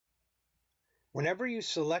Whenever you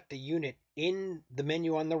select a unit in the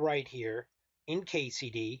menu on the right here in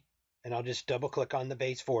KCD, and I'll just double click on the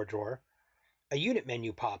base 4 drawer, a unit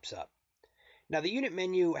menu pops up. Now the unit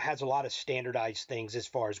menu has a lot of standardized things as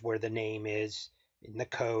far as where the name is, and the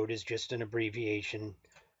code is just an abbreviation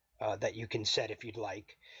that you can set if you'd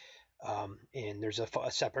like. And there's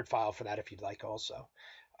a separate file for that if you'd like also.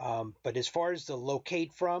 But as far as the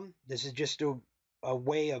locate from, this is just a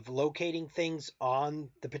way of locating things on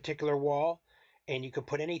the particular wall, and you can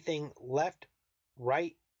put anything left,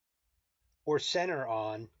 right, or center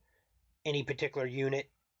on any particular unit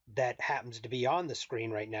that happens to be on the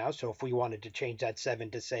screen right now. So if we wanted to change that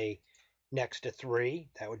 7 to, say, next to 3,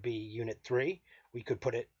 that would be unit 3. We could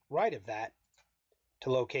put it right of that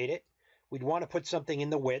to locate it. We'd want to put something in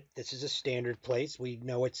the width. This is a standard place. We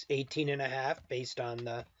know it's 18.5 based on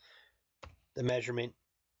the measurement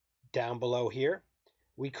down below here.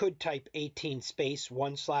 We could type 18 space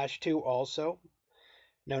 1/2 also.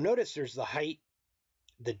 Now notice there's the height,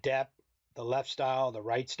 the depth, the left style, the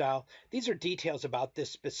right style. These are details about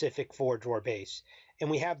this specific 4-drawer base. And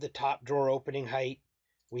we have the top drawer opening height.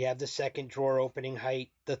 We have the second drawer opening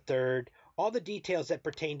height, the third, all the details that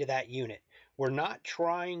pertain to that unit. We're not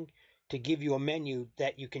trying to give you a menu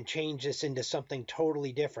that you can change this into something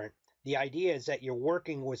totally different. The idea is that you're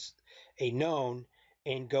working with a known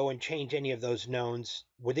and go and change any of those knowns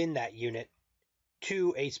within that unit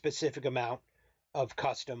to a specific amount of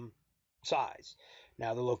custom size.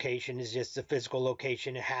 Now the location is just the physical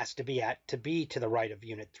location it has to be at to be to the right of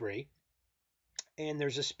unit 3. And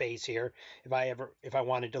there's a space here. If I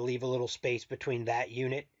wanted to leave a little space between that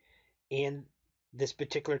unit and this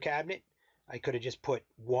particular cabinet, I could have just put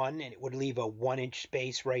 1 and it would leave a 1-inch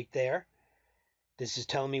space right there. This is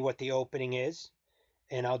telling me what the opening is,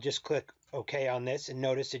 and I'll just click OK on this, and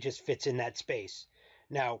notice it just fits in that space.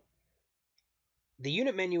 Now, the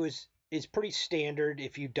unit menu is pretty standard.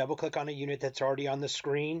 If you double click on a unit that's already on the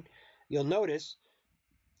screen, you'll notice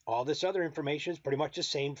all this other information is pretty much the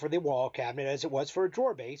same for the wall cabinet as it was for a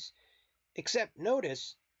drawer base, except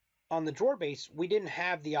notice on the drawer base, we didn't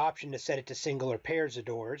have the option to set it to single or pairs of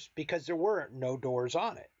doors because there were no doors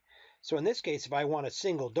on it. So in this case, if I want a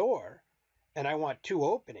single door and I want 2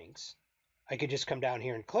 openings, I could just come down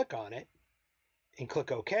here and click on it and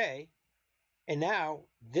click OK. And now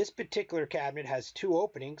this particular cabinet has 2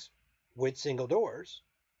 openings with single doors.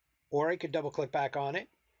 Or I could double click back on it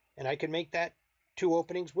and I could make that 2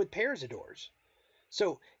 openings with pairs of doors.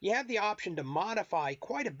 So you have the option to modify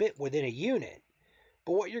quite a bit within a unit.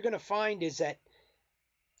 But what you're going to find is that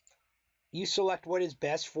you select what is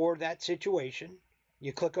best for that situation.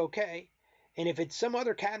 You click OK. And if it's some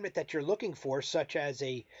other cabinet that you're looking for, such as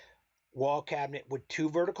a wall cabinet with 2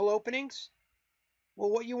 vertical openings, well,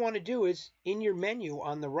 what you want to do is in your menu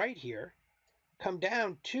on the right here, come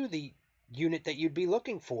down to the unit that you'd be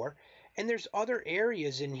looking for. And there's other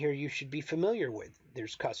areas in here you should be familiar with.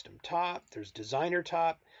 There's custom top, there's designer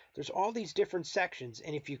top, there's all these different sections.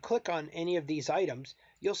 And if you click on any of these items,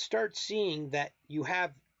 you'll start seeing that you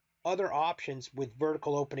have other options with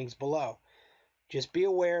vertical openings below. Just be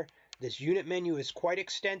aware, this unit menu is quite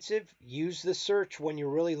extensive. Use the search when you're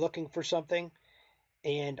really looking for something.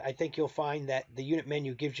 And I think you'll find that the unit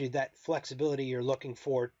menu gives you that flexibility you're looking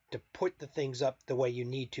for to put the things up the way you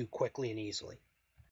need to quickly and easily.